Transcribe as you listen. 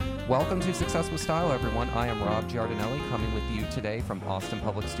Welcome to Success with Style, everyone. I am Rob Giardinelli, coming with you today from Austin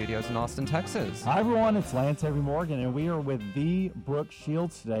Public Studios in Austin, Texas. Hi, everyone. It's Lance Avery Morgan, and we are with the Brooke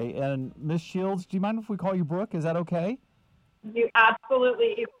Shields today. And Miss Shields, do you mind if we call you Brooke? Is that okay? You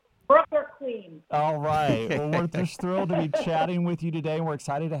absolutely. Brooke or Queen. All right. Well, we're just thrilled to be chatting with you today, and we're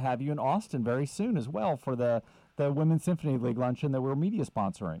excited to have you in Austin very soon as well for the Women's Symphony League luncheon that we're media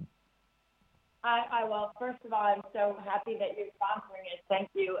sponsoring. Well, first of all, I'm so happy that you're sponsoring it. Thank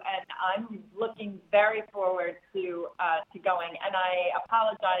you. And I'm looking very forward to going. And I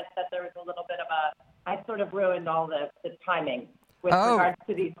apologize that there was a little bit of I sort of ruined all the timing with regards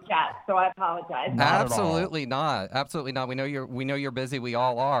to these chats. So I apologize. Absolutely not. Absolutely not. We know you're busy. We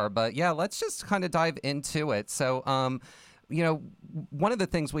all are. But yeah, let's just kind of dive into it. So, one of the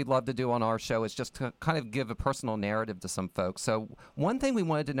things we'd love to do on our show is just to kind of give a personal narrative to some folks. So one thing we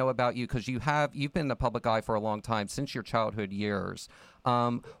wanted to know about you, because you've been in the public eye for a long time, since your childhood years.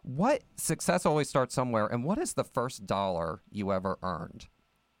 What success always starts somewhere, and what is the first dollar you ever earned?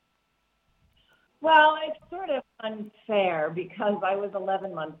 Well, it's sort of unfair because I was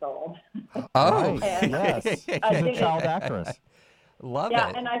 11 months old. Oh, yes. She's a child actress. Love yeah,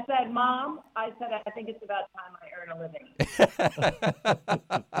 it. And I said, Mom, I think it's about time I earn a living.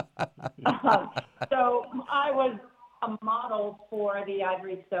 So I was a model for the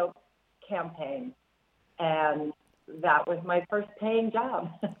Ivory Soap campaign, and that was my first paying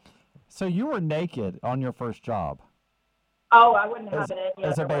job. So you were naked on your first job? Oh, I wouldn't have it any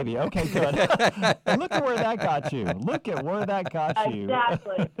as a other baby. way. Okay, good. Look at where that got you.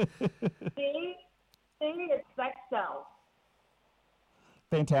 Exactly. See, it's sex sells.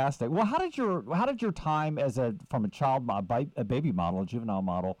 Fantastic. Well, how did your time from a baby model, a juvenile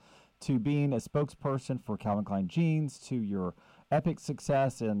model, to being a spokesperson for Calvin Klein jeans, to your epic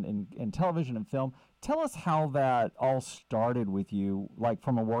success in television and film? Tell us how that all started with you, like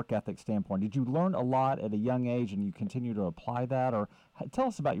from a work ethic standpoint. Did you learn a lot at a young age and you continue to apply that? Or tell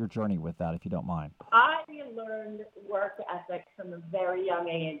us about your journey with that, if you don't mind. I learned work ethic from a very young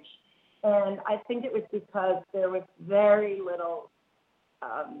age. And I think it was because there was very little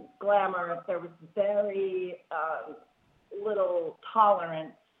glamour. There was very little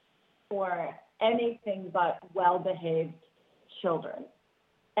tolerance for anything but well-behaved children.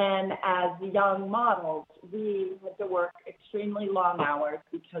 And as young models, we had to work extremely long hours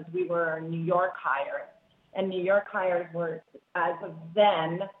because we were New York hires. And New York hires were, as of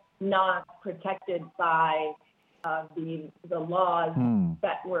then, not protected by the laws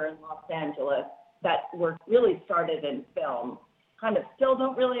that were in Los Angeles that were really started in film. Kind of still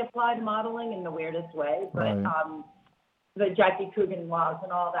don't really apply to modeling in the weirdest way, but right. The Jackie Coogan laws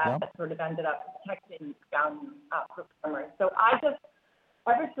and all that, that sort of ended up protecting young performers. So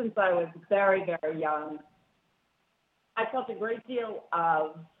ever since I was very, very young, I felt a great deal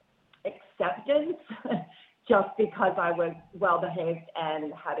of acceptance just because I was well-behaved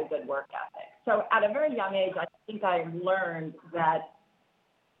and had a good work ethic. So at a very young age, I think I learned that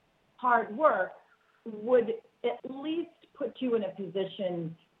hard work would at least put you in a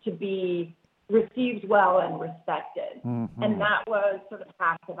position to be received well and respected. Mm-hmm. And that was sort of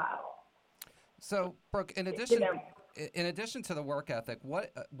half the battle. So, Brooke, in addition to the work ethic,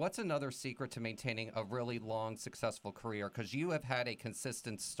 what's another secret to maintaining a really long, successful career? Because you have had a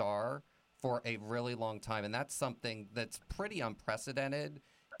consistent star for a really long time, and that's something that's pretty unprecedented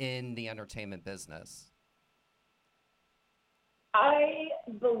in the entertainment business. I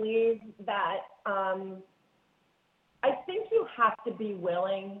believe that I think you have to be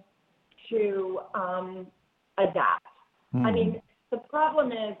willing to adapt. I mean, the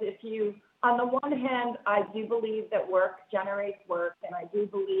problem is on the one hand, I do believe that work generates work, and I do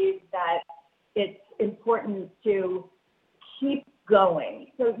believe that it's important to keep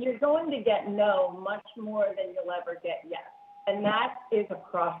going. So you're going to get no much more than you'll ever get yes. And that is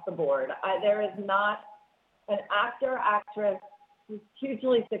across the board. There is not an actor, actress,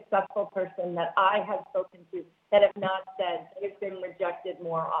 hugely successful person that I have spoken to that have not said they've been rejected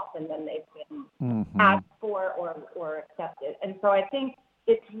more often than they've been asked for or accepted. And so I think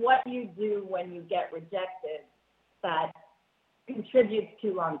it's what you do when you get rejected that contributes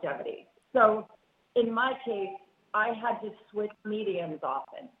to longevity. So in my case, I had to switch mediums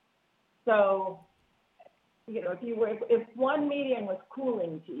often. So, if one medium was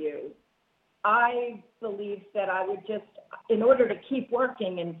cooling to you, I believed that I would just, in order to keep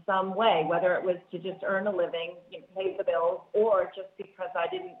working in some way, whether it was to just earn a living, pay the bills, or just because I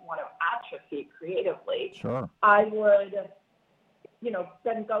didn't want to atrophy creatively, I would,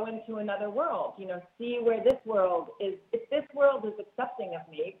 then go into another world, see where this world is. If this world is accepting of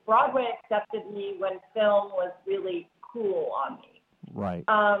me, Broadway accepted me when film was really cool on me. Right.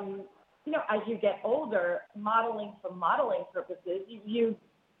 As you get older, modeling for modeling purposes,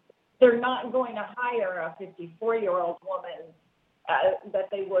 they're not going to hire a 54-year-old woman that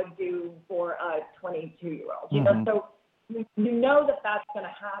they would do for a 22-year-old. So you know that that's going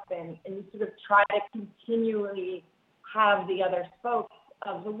to happen, and you sort of try to continually have the other spokes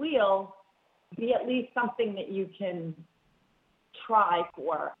of the wheel be at least something that you can try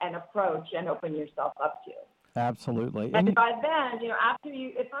for and approach and open yourself up to. Absolutely. And by then,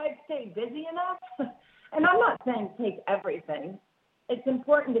 if I stay busy enough, and I'm not saying take everything, it's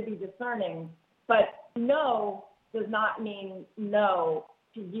important to be discerning, but no does not mean no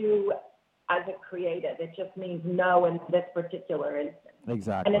to you as a creative. It just means no in this particular instance.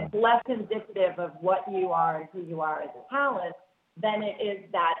 Exactly. And it's less indicative of what you are and who you are as a talent than it is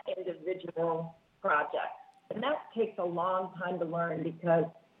that individual project. And that takes a long time to learn because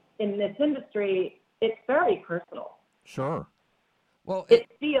in this industry, it's very personal. Sure. Well, it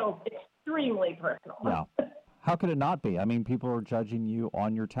feels extremely personal. Yeah. How could it not be? I mean, people are judging you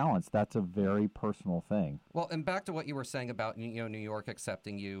on your talents. That's a very personal thing. Well, and back to what you were saying about New York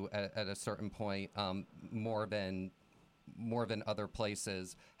accepting you at a certain point more than other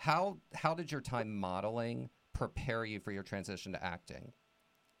places. How did your time modeling prepare you for your transition to acting?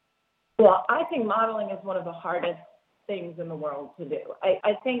 Well, I think modeling is one of the hardest things in the world to do.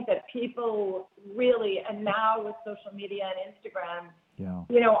 I think that people really, and now with social media and Instagram,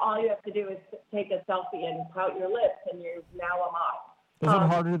 all you have to do is take a selfie and pout your lips, and you're now a model. Is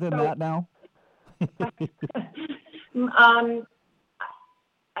it harder than that now?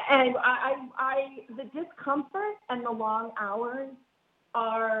 And the discomfort and the long hours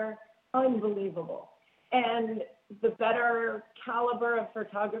are unbelievable. And the better caliber of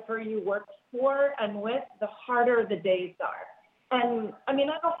photographer you work for and with, the harder the days are. And I mean,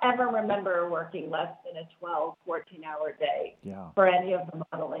 I don't ever remember working less than a 12, 14-hour day for any of the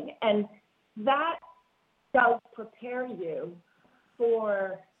modeling. And that does prepare you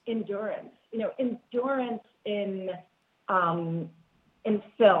for endurance. Endurance in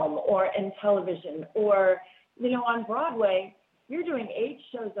film or in television or, on Broadway, you're doing 8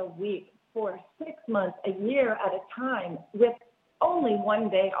 shows a week for 6 months, a year at a time with only one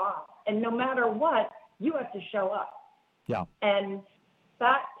day off. And no matter what, you have to show up. Yeah. And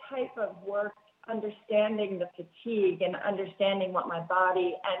that type of work, understanding the fatigue and understanding what my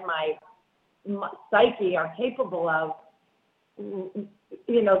body and my psyche are capable of,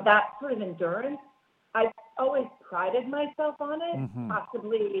 that sort of endurance, I've always prided myself on it. Mm-hmm.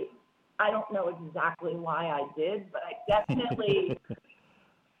 Possibly, I don't know exactly why I did, but I definitely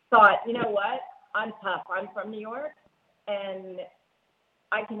thought, you know what, I'm tough. I'm from New York, and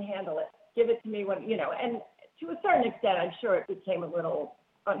I can handle it. Give it to me when, and to a certain extent, I'm sure it became a little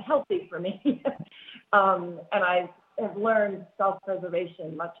unhealthy for me. And I have learned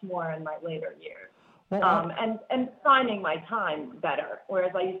self-preservation much more in my later years. And finding my time better,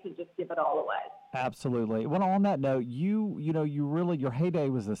 whereas I used to just give it all away. Absolutely. Well, on that note, you really, your heyday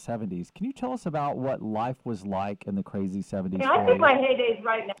was the 70s. Can you tell us about what life was like in the crazy 70s? Yeah, I think my heyday's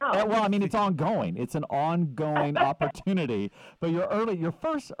right now. Well, I mean, it's ongoing. It's an ongoing opportunity. But your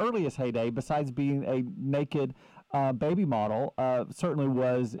first earliest heyday, besides being a naked baby model, certainly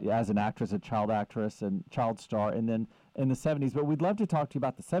was as an actress, a child actress and child star, and then in the 70s. But we'd love to talk to you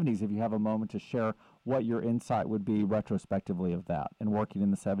about the 70s if you have a moment to share what your insight would be retrospectively of that and working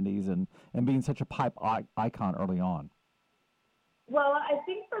in the 70s and being such a pipe icon early on. Well, I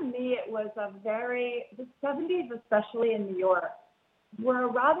think for me it was the 70s, especially in New York, were a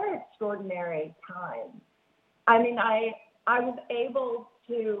rather extraordinary time. I mean, I was able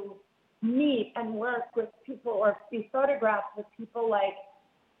to meet and work with people or be photographed with people like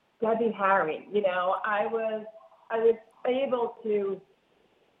Debbie Harry. I was able to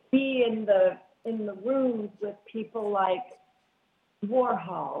be in the rooms with people like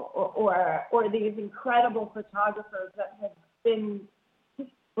Warhol or these incredible photographers that have been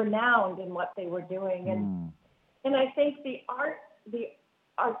just renowned in what they were doing. And I think the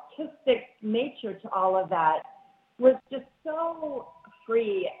artistic nature to all of that was just so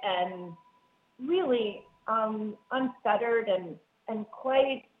free and really unfettered and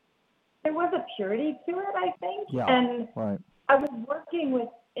quite, there was a purity to it, I think. Yeah, and right. I was working with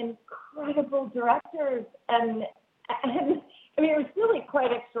incredible directors and I mean, it was really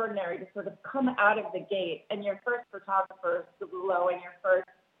quite extraordinary to sort of come out of the gate and your first photographer is Cirulo and your first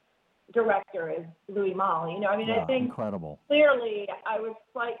director is Louis Malle. I think incredible. Clearly I was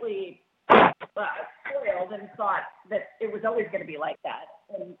slightly spoiled and thought that it was always going to be like that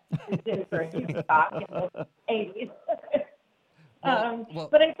and did for Hitchcock in the 80s.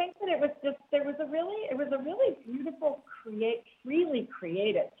 But I think that it was a really beautiful, freely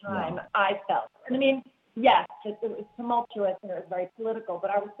time, I felt. And I mean, yes, it was tumultuous and it was very political,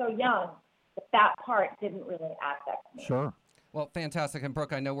 but I was so young that that part didn't really affect me. Sure. Well, fantastic. And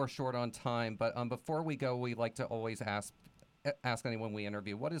Brooke, I know we're short on time, but before we go, we like to always ask anyone we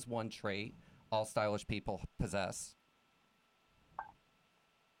interview, what is one trait all stylish people possess?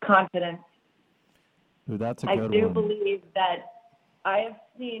 Confidence. Ooh, that's a I good do one. believe that I have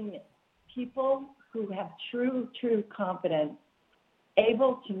seen people who have true confidence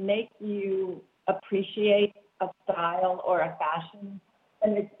able to make you appreciate a style or a fashion,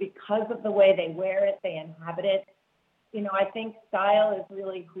 and it's because of the way they wear it, they inhabit it. You know, I think style is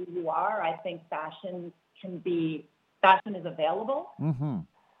really who you are. I think fashion is available, Mm-hmm.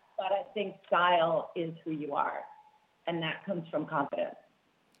 but I think style is who you are, and that comes from confidence.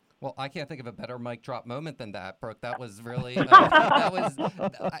 Well, I can't think of a better mic drop moment than that, Brooke. That was really,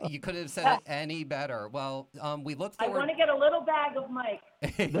 you could have said it any better. Well, we look I forward. want to get a little bag of Mike.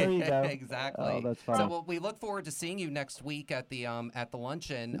 There you go. Exactly. Oh, that's funny. So well, we look forward to seeing you next week at the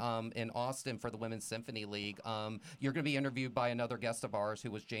luncheon in Austin for the Women's Symphony League. You're going to be interviewed by another guest of ours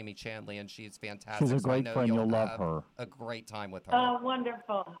who was Jamie Chandley, and she's fantastic. She's a so I great know friend. You'll love have her. a great time with her. Oh,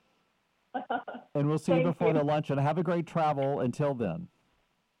 wonderful. And we'll see you Thank before you. the luncheon. Have a great travel until then.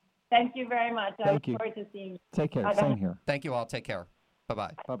 Thank you very much. I look Thank you. forward to seeing you. Take care. Bye-bye. Same here. Thank you all. Take care.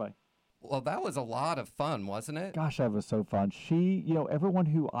 Bye-bye. Bye-bye. Well, that was a lot of fun, wasn't it? Gosh, that was so fun. She, everyone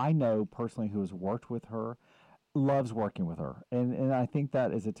who I know personally who has worked with her loves working with her. And I think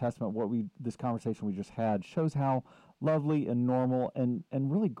that is a testament. This conversation we just had shows how lovely and normal and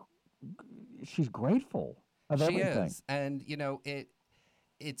really she's grateful of She everything. is. And,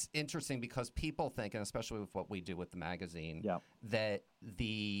 it's interesting because people think, and especially with what we do with the magazine, Yeah. that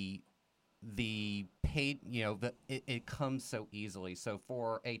the paid, it comes so easily. So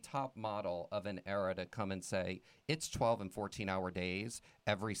for a top model of an era to come and say it's 12 and 14-hour days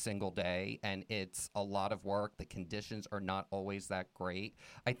every single day, and it's a lot of work, the conditions are not always that great.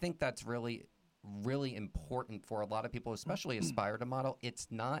 I think that's really, really important for a lot of people, especially aspire to model. It's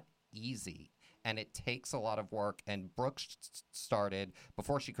not easy. And it takes a lot of work. And Brooke started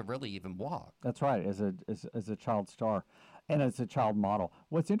before she could really even walk. That's right, as a child star and as a child model.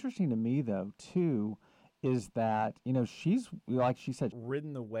 What's interesting to me, though, too, is that, she's, like she said,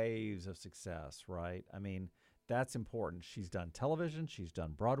 ridden the waves of success, right? I mean, that's important. She's done television, she's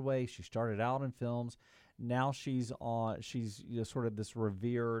done Broadway, she started out in films. Now she's sort of this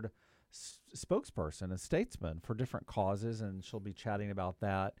revered spokesperson, a statesman for different causes, and she'll be chatting about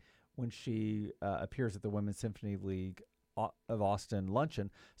that when she appears at the Women's Symphony League of Austin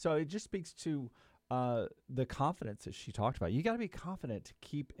luncheon. So it just speaks to the confidence that she talked about. You got to be confident to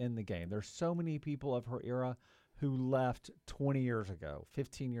keep in the game. There's so many people of her era who left 20 years ago,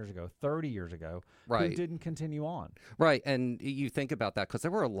 15 years ago, 30 years ago, Right. who didn't continue on. Right. And you think about that because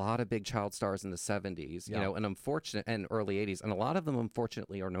there were a lot of big child stars in the 70s, Yeah. and early 80s. And a lot of them,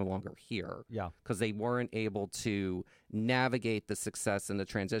 unfortunately, are no longer here. Yeah. Because they weren't able to navigate the success and the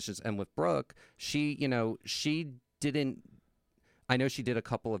transitions. And with Brooke, she didn't. I know she did a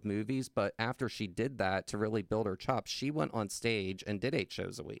couple of movies, but after she did that to really build her chops, she went on stage and did 8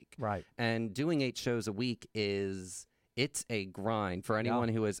 shows a week. Right. And doing 8 shows a week it's a grind for anyone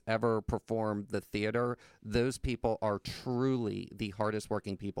who has ever performed the theater. Those people are truly the hardest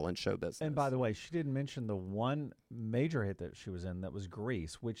working people in show business. And by the way, she didn't mention the one major hit that she was in that was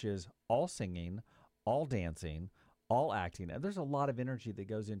Grease, which is all singing, all dancing, all acting. And there's a lot of energy that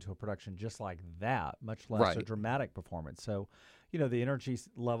goes into a production just like that, much less a Right. dramatic performance. So, the energy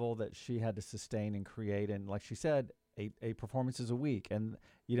level that she had to sustain and create, and like she said, 8 performances a week. And,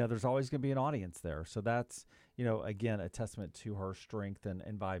 there's always going to be an audience there. So that's, again, a testament to her strength and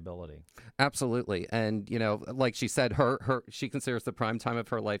viability. Absolutely. And, like she said, she considers the prime time of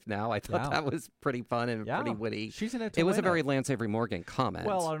her life now. I thought Yeah. that was pretty fun and Yeah. pretty witty. She's in it to It was a win very Lance Avery Morgan comment.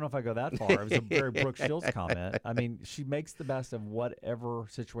 Well, I don't know if I go that far. It was a very Brooke Shields comment. I mean, she makes the best of whatever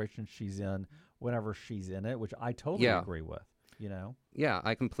situation she's in, whenever she's in it, which I totally agree with. Yeah,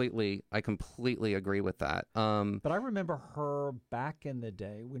 I completely agree with that. But I remember her back in the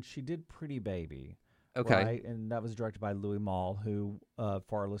day when she did Pretty Baby. Okay. Right? And that was directed by Louis Malle, who,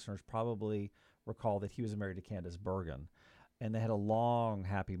 for our listeners, probably recall that he was married to Candice Bergen. And they had a long,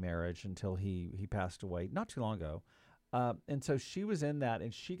 happy marriage until he passed away not too long ago. And so she was in that,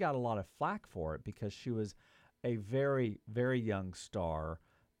 and she got a lot of flack for it because she was a very, very young star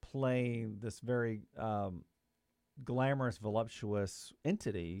playing this very glamorous, voluptuous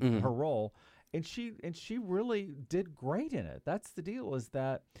entity, her role, and she really did great in it. That's the deal, is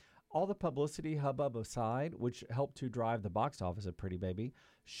that all the publicity hubbub aside, which helped to drive the box office of Pretty Baby,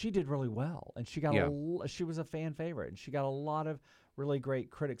 she did really well, and she got she was a fan favorite, and she got a lot of really great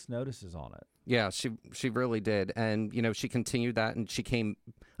critics' notices on it. Yeah, she really did. And, you know, she continued that, and she came,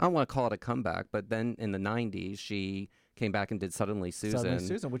 I don't want to call it a comeback, but then in the 90s, she came back and did Suddenly Susan. Suddenly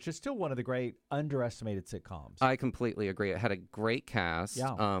Susan, which is still one of the great underestimated sitcoms. I completely agree. It had a great cast,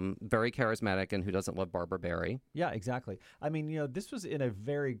 very charismatic, and who doesn't love Barbara Barry? Yeah, exactly. I mean, you know, this was in a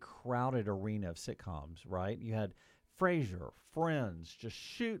very crowded arena of sitcoms, right? You had Frasier, Friends, Just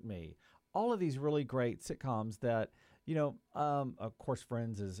Shoot Me, all of these really great sitcoms that, you know, of course,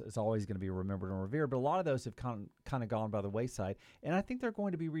 Friends is always going to be remembered and revered, but a lot of those have kind of gone by the wayside. And I think they're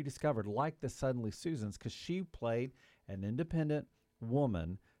going to be rediscovered, like the Suddenly Susans, because she played an independent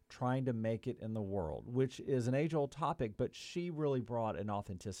woman trying to make it in the world, which is an age-old topic, but she really brought an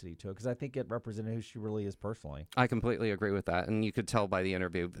authenticity to it because I think it represented who she really is personally. I completely agree with that. And you could tell by the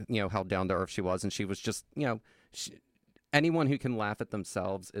interview, you know, how down to earth she was. And she was just, you know, anyone who can laugh at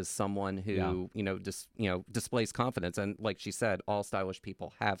themselves is someone who, you know, displays confidence. And like she said, all stylish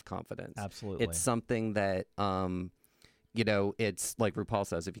people have confidence. Absolutely. It's something that, you know, it's like RuPaul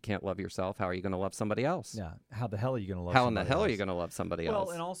says, if you can't love yourself, how are you going to love somebody else? Yeah. How the hell are you going to love How in the somebody hell else? are you going to love somebody Well,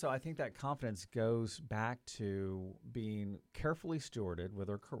 else? and also I think that confidence goes back to being carefully stewarded with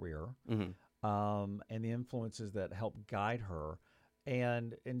her career, and the influences that help guide her,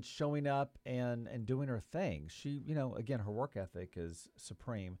 and showing up and doing her thing. She, you know, again, her work ethic is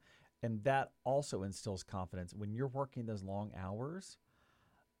supreme, and that also instills confidence. When you're working those long hours,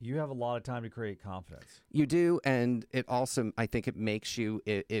 you have a lot of time to create confidence. You do, and it also, I think it makes you,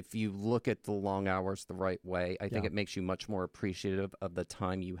 if you look at the long hours the right way, I think it makes you much more appreciative of the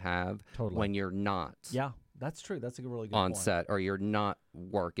time you have when you're not that's true. That's a really good on point. set, or you're not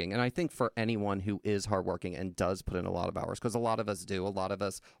working. And I think for anyone who is hardworking and does put in a lot of hours, because a lot of us do, a lot of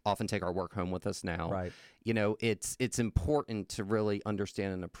us often take our work home with us now. Right. You know, it's important to really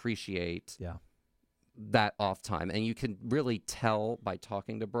understand and appreciate that off time. And you can really tell by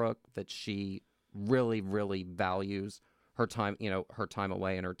talking to Brooke that she really, really values her time, you know, her time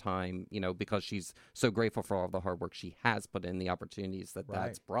away and her time, you know, because she's so grateful for all the hard work she has put in, the opportunities that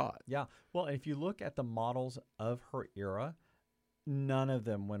that's brought. Yeah. Well, if you look at the models of her era, none of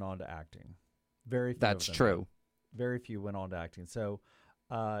them went on to acting. Very few. That's of them true. did. Very few went on to acting. So,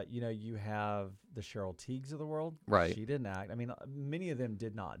 you know, you have the Cheryl Tiegs of the world. Right. She didn't act. I mean, many of them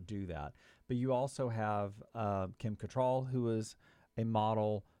did not do that. But you also have Kim Cattrall, who was a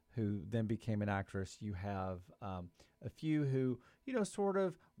model who then became an actress. You have a few who, you know, sort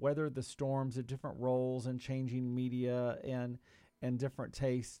of weathered the storms of different roles and changing media and different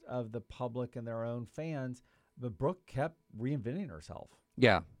tastes of the public and their own fans. But Brooke kept reinventing herself.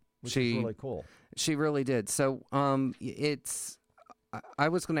 Yeah. Which is really cool. She really did. So I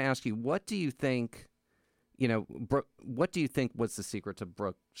was going to ask you, what do you think, you know, what do you think was the secret to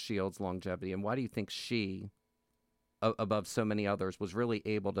Brooke Shields' longevity, and why do you think she, above so many others, was really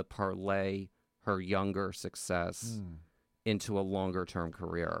able to parlay her younger success into a longer-term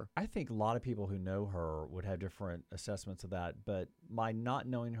career? I think a lot of people who know her would have different assessments of that, but my not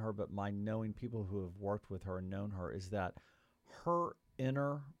knowing her, but my knowing people who have worked with her and known her, is that her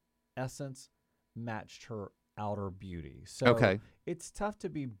inner essence matched her outer beauty. So it's tough to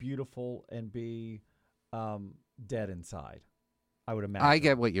be beautiful and be dead inside, I would imagine. I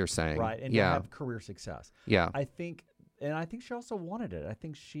get what you're saying. Right, and to have career success. Yeah. I think she also wanted it. I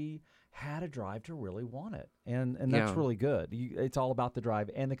think she had a drive to really want it, and that's really good. It's all about the drive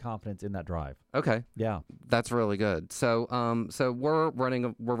and the confidence in that drive. Okay. Yeah, that's really good. So we're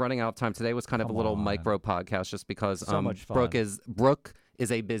running out of time. Today was kind of a little micro podcast, just because so much fun. Brooke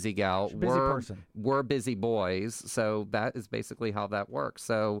is a busy gal. She's a busy person. We're busy boys, so that is basically how that works.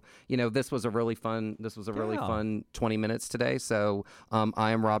 So, you know, this was a really fun 20 minutes today. So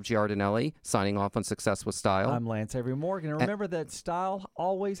I am Rob Giardinelli, signing off on Success with Style. I'm Lance Avery Morgan. And remember that style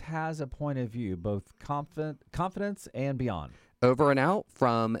always has a point of view, both confidence and beyond. Over and out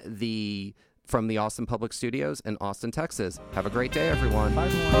from the Austin Public Studios in Austin, Texas. Have a great day, everyone. Bye,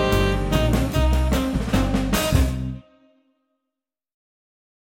 everyone.